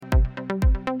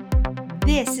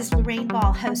This is Lorraine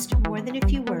Ball, host of More Than a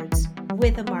Few Words,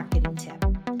 with a marketing tip.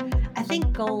 I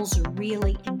think goals are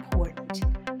really important,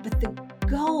 but the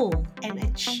goal and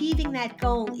achieving that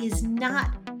goal is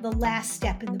not the last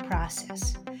step in the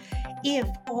process. If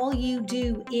all you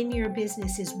do in your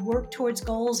business is work towards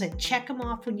goals and check them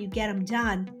off when you get them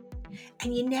done,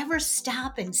 and you never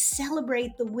stop and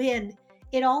celebrate the win,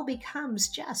 it all becomes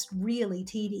just really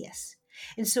tedious.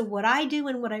 And so what I do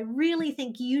and what I really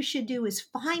think you should do is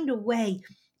find a way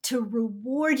to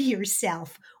reward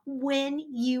yourself when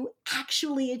you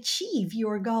actually achieve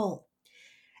your goal.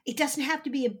 It doesn't have to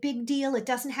be a big deal. It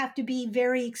doesn't have to be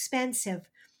very expensive,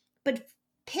 but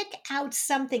pick out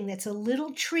something that's a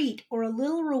little treat or a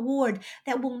little reward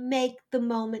that will make the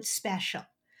moment special.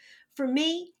 For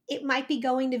me, it might be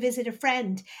going to visit a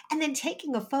friend and then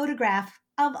taking a photograph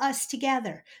of us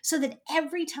together so that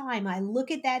every time I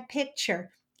look at that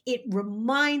picture, it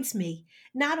reminds me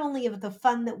not only of the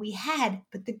fun that we had,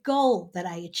 but the goal that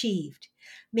I achieved.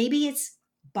 Maybe it's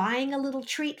buying a little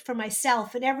treat for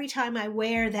myself, and every time I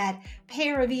wear that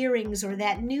pair of earrings or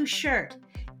that new shirt,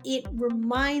 it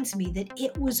reminds me that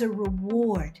it was a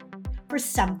reward for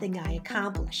something I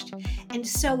accomplished. And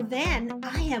so then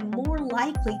I am more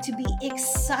likely to be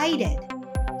excited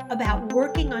about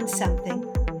working on something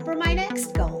for my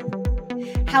next goal.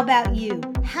 How about you?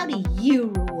 How do you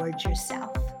reward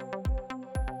yourself?